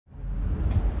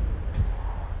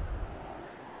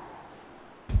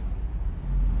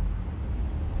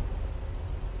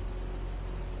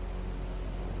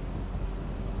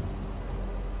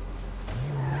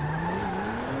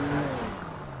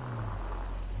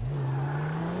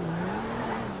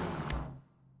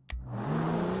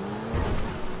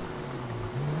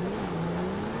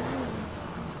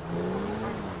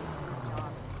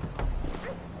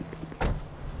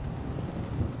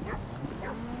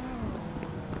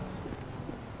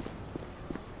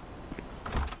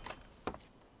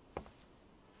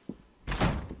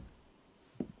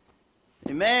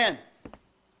Man!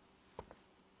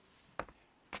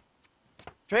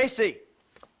 Tracy!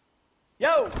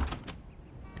 Yo!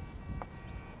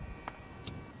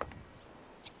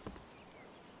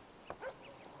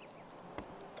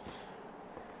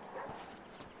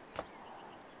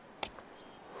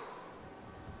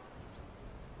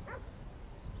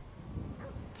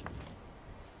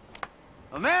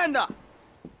 Amanda!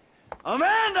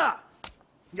 Amanda!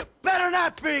 You better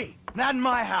not be! Not in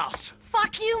my house.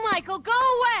 Fuck you, Michael. Go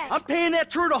away! I'm paying that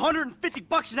turd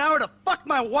 $150 an hour to fuck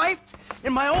my wife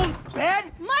in my own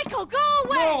bed? Michael, go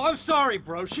away! No, I'm sorry,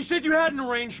 bro. She said you had an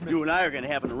arrangement. You and I are gonna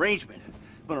have an arrangement.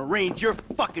 I'm gonna arrange your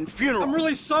fucking funeral. I'm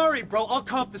really sorry, bro. I'll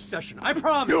comp the session. I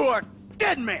promise. You are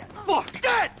dead, man! Fuck!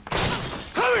 Dead!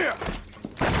 Come here!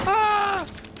 Ah!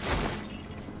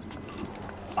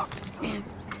 Fuck, man.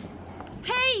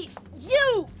 Hey,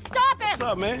 you! Stop it! What's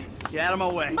up, man? Get out of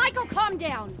my way. Michael, calm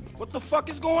down. What the fuck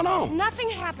is going on? Nothing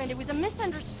happened. It was a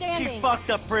misunderstanding. She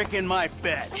fucked a prick in my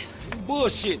bed. You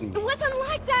bullshitting. It wasn't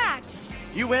like that.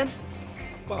 You in?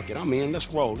 Fuck it, I'm in.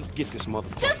 Let's roll. Let's get this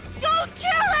motherfucker. Just don't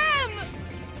kill him!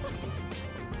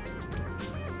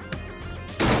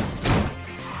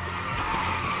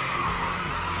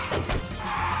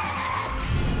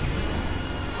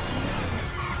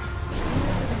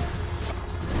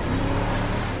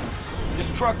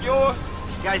 This truck yours?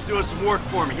 Guy's doing some work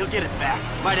for me. He'll get it back.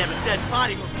 Might have his dead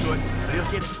body hooked to it, but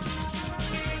he'll get it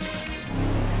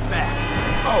back.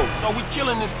 Oh, so we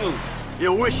killing this dude?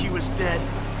 You'll wish he was dead.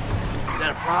 Is that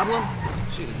a problem?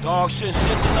 Shit, a dog shouldn't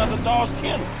shit in another dog's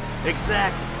kennel.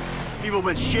 Exactly. People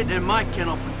have been shitting in my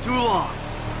kennel for too long.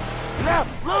 Now,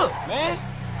 look, man.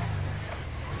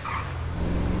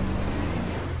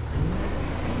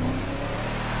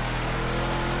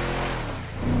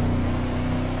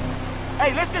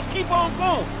 Hey, let's just keep on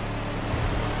going.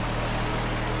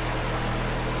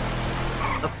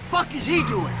 The fuck is he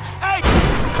doing? Hey!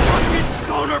 Fucking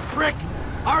stoner prick!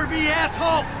 RV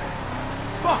asshole!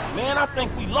 Fuck, man, I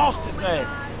think we lost his ass.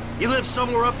 He lives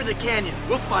somewhere up in the canyon.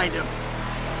 We'll find him.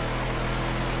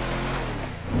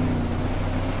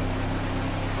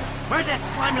 Where'd that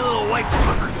slimy little white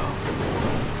fucker go?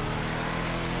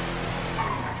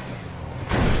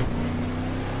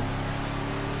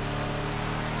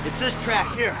 It's this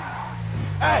track here.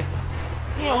 Hey,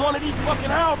 he in one of these fucking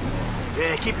houses.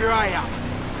 Yeah, keep your eye out.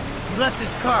 He left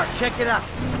his car. Check it out.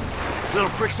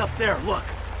 Little prick's up there. Look.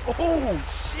 Oh,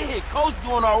 shit. Coach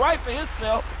doing all right for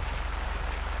himself.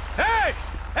 Hey!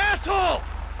 Asshole!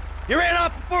 You ran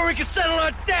off before we could settle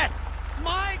our debts!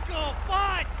 Michael,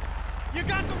 bud! You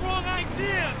got the wrong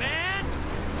idea, man!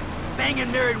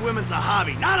 Banging married women's a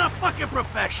hobby, not a fucking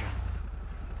profession.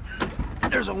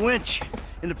 There's a winch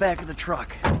in the back of the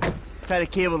truck. Tied a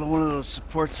cable to one of those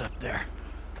supports up there.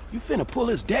 You finna pull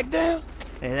his deck down?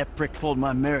 Hey, that prick pulled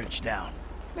my marriage down.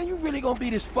 Man, you really gonna be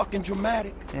this fucking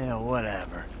dramatic? Yeah,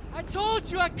 whatever. I told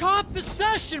you I comped the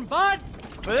session, bud!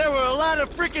 But there were a lot of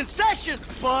freaking sessions,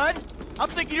 bud! I'm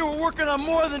thinking you were working on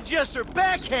more than just her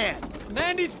backhand.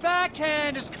 Mandy's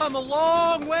backhand has come a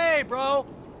long way, bro.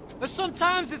 But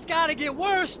sometimes it's gotta get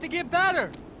worse to get better.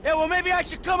 Yeah, well, maybe I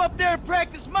should come up there and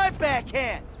practice my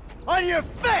backhand. On your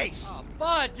face! Oh,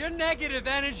 bud, your negative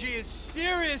energy is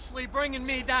seriously bringing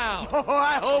me down. Oh,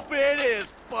 I hope it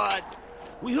is, bud.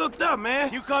 We hooked up,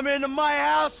 man. You come into my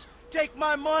house, take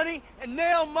my money, and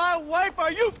nail my wife?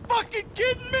 Are you fucking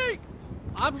kidding me?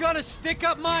 I'm gonna stick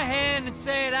up my hand and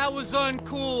say that was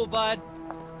uncool, bud.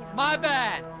 My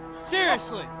bad.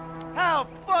 Seriously. How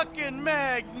fucking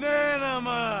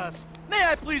magnanimous! May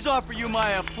I please offer you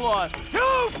my applause?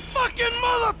 You fucking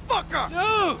motherfucker!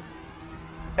 Dude!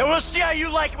 And we'll see how you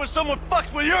like it when someone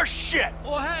fucks with your shit!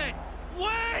 Well, hey,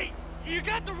 wait! You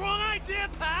got the wrong idea,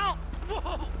 pal!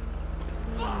 Whoa!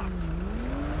 Fuck!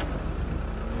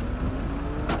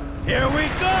 Here we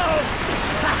go!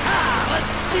 Ha-ha!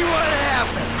 Let's see what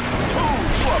happens! Dude,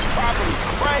 you are probably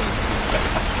crazy.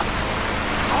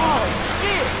 Oh,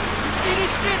 shit! You see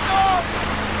this shit, dog?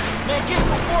 Man, get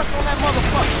some force on that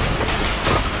motherfucker.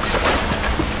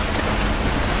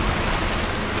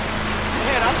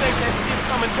 Man, I think that shit's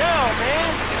coming down, man.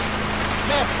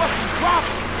 Man, fucking drop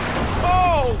it.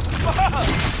 Oh, fuck!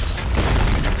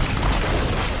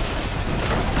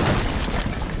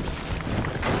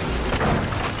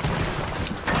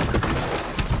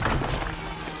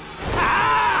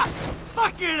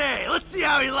 Fucking A! Let's see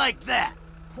how he liked that!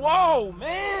 Whoa,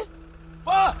 man!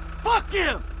 Fuck! Fuck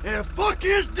him! And fuck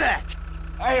his deck!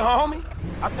 Hey, homie,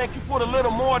 I think you put a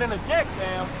little more than a deck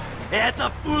down. That's a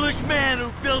foolish man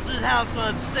who builds his house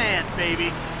on sand,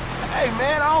 baby. Hey,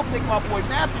 man, I don't think my boy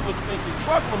Matthew was thinking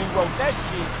truck when he wrote that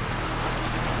shit.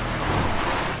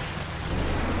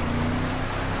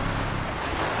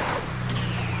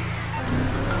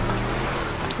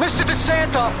 Mr.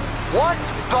 DeSanta, what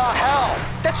the hell?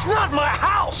 That's not my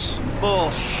house!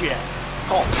 Bullshit.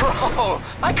 Oh, bro,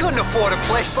 I couldn't afford a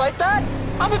place like that.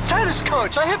 I'm a tennis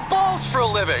coach. I hit balls for a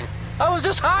living. I was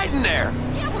just hiding there.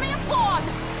 Give me a phone!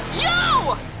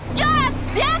 You! Yes,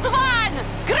 that one!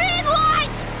 Green light!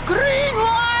 Green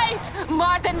light!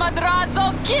 Martin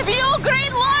Madrazo, give you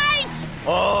green light!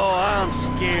 Oh, I'm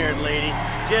scared, lady.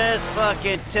 Just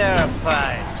fucking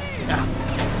terrified.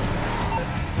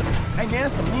 Hey, man,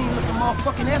 that's some mean-looking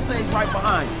motherfucking essays right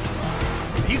behind you.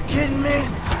 Are you kidding me?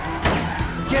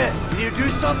 Kid, can you do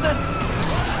something?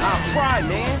 I'll try,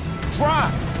 man. Try.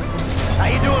 How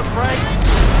you doing, Frank?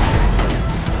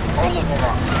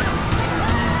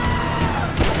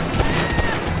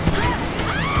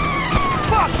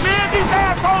 Fuck, man, these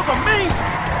assholes are mean!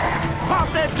 Pop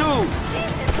that dude!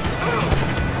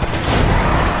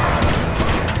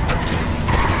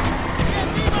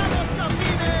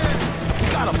 You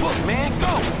got a book, man,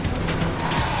 go!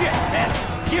 Shit, man.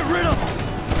 Get rid of him.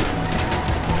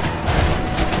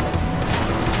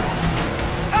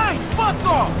 Hey, fuck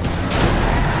off!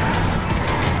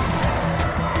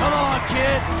 Come on,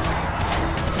 kid.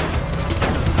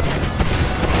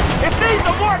 If these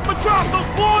are Mark Madrazo's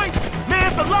boys, man,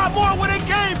 it's a lot more where they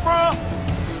came from.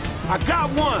 I got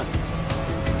one.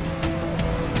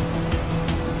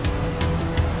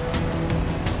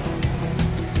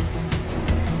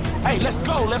 Hey, let's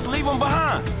go. Let's leave them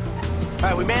behind. All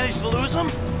right, we managed to lose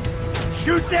him?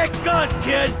 Shoot that gun,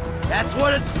 kid. That's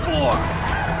what it's for.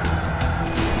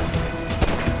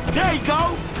 There you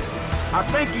go. I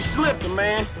think you slipped him,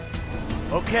 man.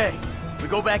 Okay, we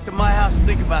go back to my house and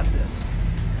think about this.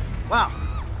 Wow,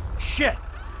 shit.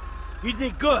 You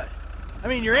did good. I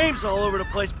mean, your aim's all over the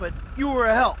place, but you were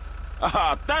a help.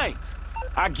 Thanks.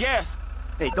 I guess.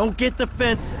 Hey, don't get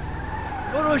defensive.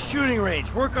 Go to a shooting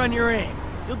range, work on your aim.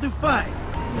 You'll do fine.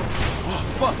 Oh,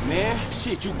 fuck, man.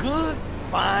 Shit, you good?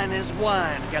 Fine as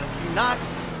wine. Got a few knocks.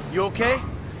 You okay?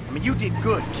 I mean, you did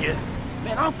good, kid.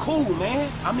 Man, I'm cool,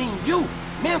 man. I mean, you.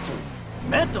 Mentally.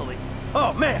 Mentally?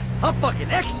 Oh, man, I'm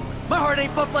fucking excellent. My heart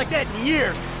ain't pumped like that in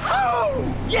years. Oh,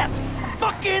 yes!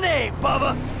 Fucking A,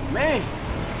 Bubba! Man,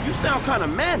 you sound kind of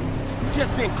manic. You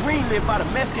just been greenlit by the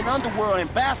Mexican underworld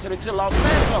ambassador to Los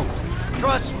Santos.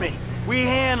 Trust me, we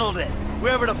handled it.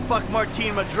 Whoever the fuck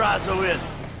Martin Madrazo is,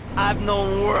 I've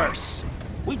known worse.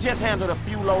 We just handled a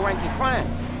few low-ranking crimes.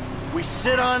 We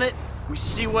sit on it, we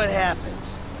see what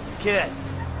happens. Kid,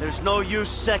 there's no use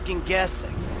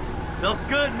second-guessing. Felt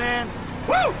good, man.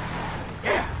 Woo!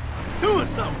 Yeah, doing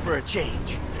something for a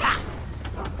change. Ha!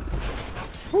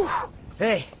 Whew.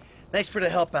 Hey, thanks for the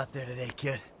help out there today,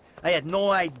 kid. I had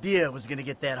no idea it was gonna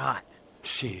get that hot.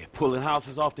 Shit, pulling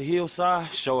houses off the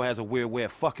hillside sure has a weird way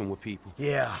of fucking with people.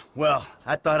 Yeah, well,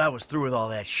 I thought I was through with all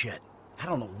that shit. I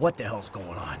don't know what the hell's going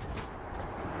on.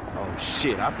 Oh,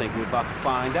 shit, I think we're about to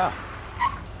find out.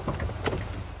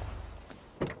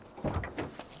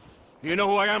 You know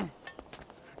who I am?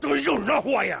 Do you know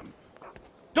who I am?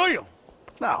 Do you?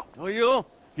 No. Oh, you?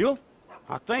 You?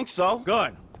 I think so.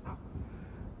 Good.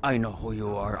 I know who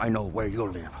you are. I know where you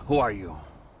live. Who are you?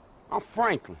 I'm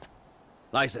Franklin.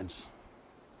 License.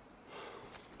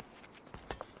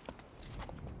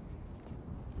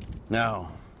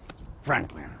 Now,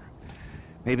 Franklin,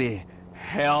 maybe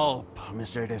help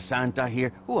Mr. DeSanta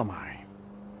here. Who am I?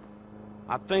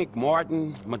 I think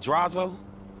Martin Madrazo.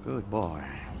 Good boy.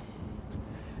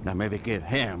 Now maybe give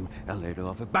him a little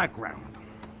of a background.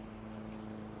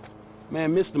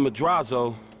 Man, Mr.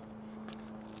 Madrazo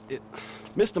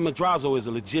is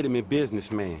a legitimate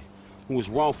businessman who was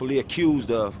wrongfully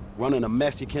accused of running a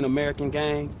Mexican-American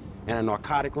gang and a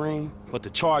narcotic ring, but the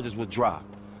charges were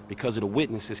dropped because of the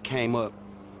witnesses came up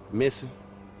missing.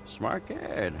 Smart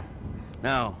kid.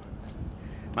 Now,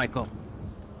 Michael,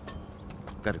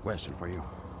 got a question for you.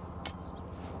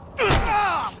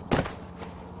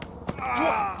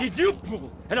 Did you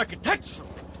pull an architectural,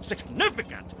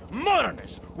 significant,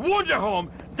 modernist wonder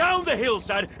home down the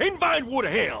hillside in Vinewood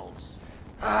Hills?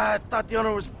 I thought the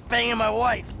owner was banging my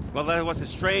wife. Well, that was a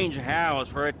strange house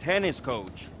for a tennis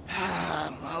coach.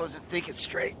 I wasn't thinking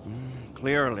straight.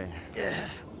 Clearly. Yeah.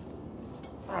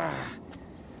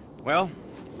 Well,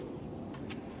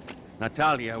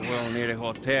 Natalia will need a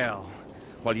hotel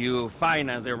while you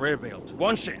finance the rebuild,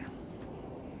 won't she?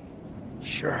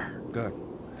 Sure. Good.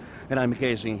 And I'm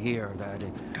guessing here that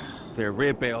the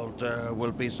rebuild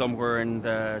will be somewhere in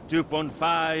the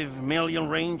 2.5 million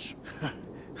range?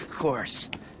 Of course.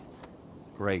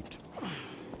 Great.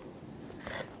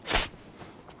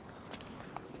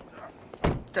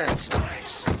 That's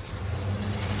nice.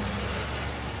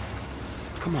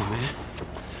 Come on, man.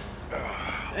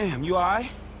 Damn, you all right?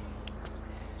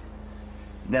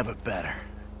 Never better.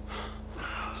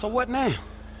 So what now?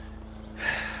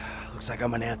 Looks like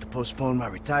I'm gonna have to postpone my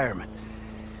retirement.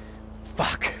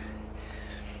 Fuck.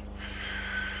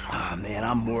 Ah, man,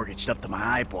 I'm mortgaged up to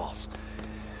my eyeballs.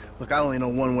 Look, I only know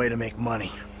one way to make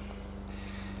money.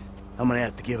 I'm gonna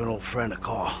have to give an old friend a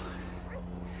call.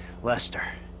 Lester.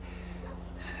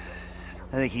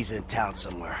 I think he's in town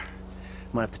somewhere.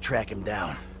 I'm gonna have to track him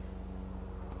down.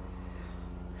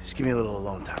 Just give me a little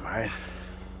alone time, all right?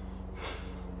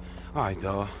 All right,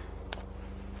 dawg.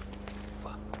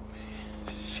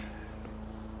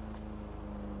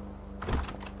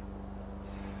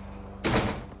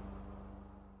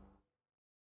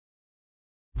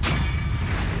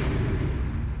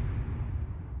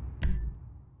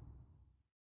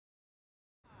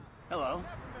 Hello.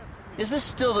 Is this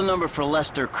still the number for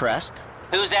Lester Crest?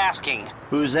 Who's asking?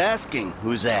 Who's asking?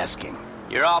 Who's asking?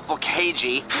 You're awful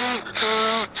cagey.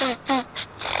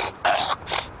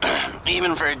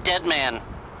 Even for a dead man,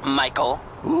 Michael.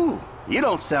 Ooh, you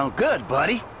don't sound good,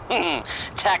 buddy.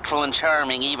 Tactful and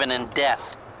charming even in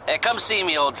death. Come see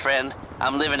me, old friend.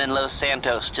 I'm living in Los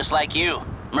Santos, just like you.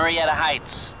 Murrieta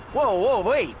Heights. Whoa,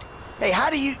 wait. Hey, how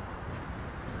do you...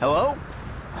 Hello?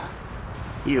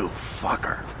 You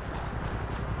fucker.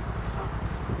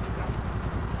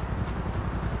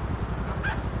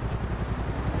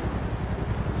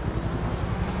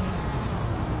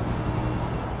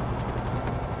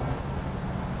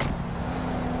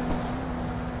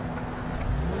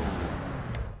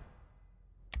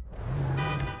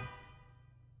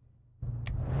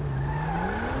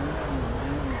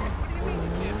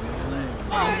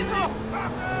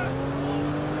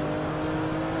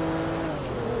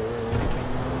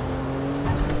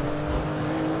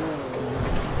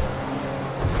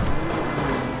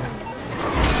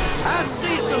 I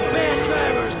see some bad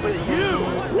drivers, but you...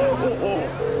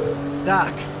 Whoa.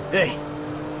 Doc, hey.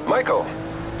 Michael,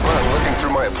 I'm looking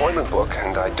through my appointment book,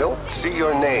 and I don't see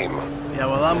your name. Yeah,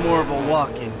 well, I'm more of a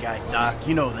walk-in guy, Doc.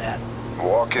 You know that.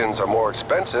 Walk-ins are more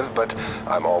expensive, but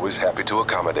I'm always happy to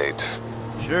accommodate.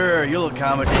 Sure, you'll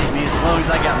accommodate me as long as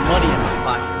I got money in my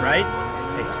pocket, right?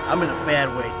 Hey, I'm in a bad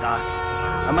way, Doc.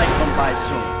 I might come by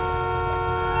soon.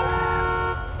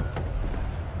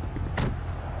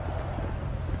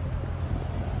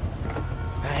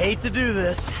 I hate to do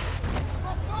this.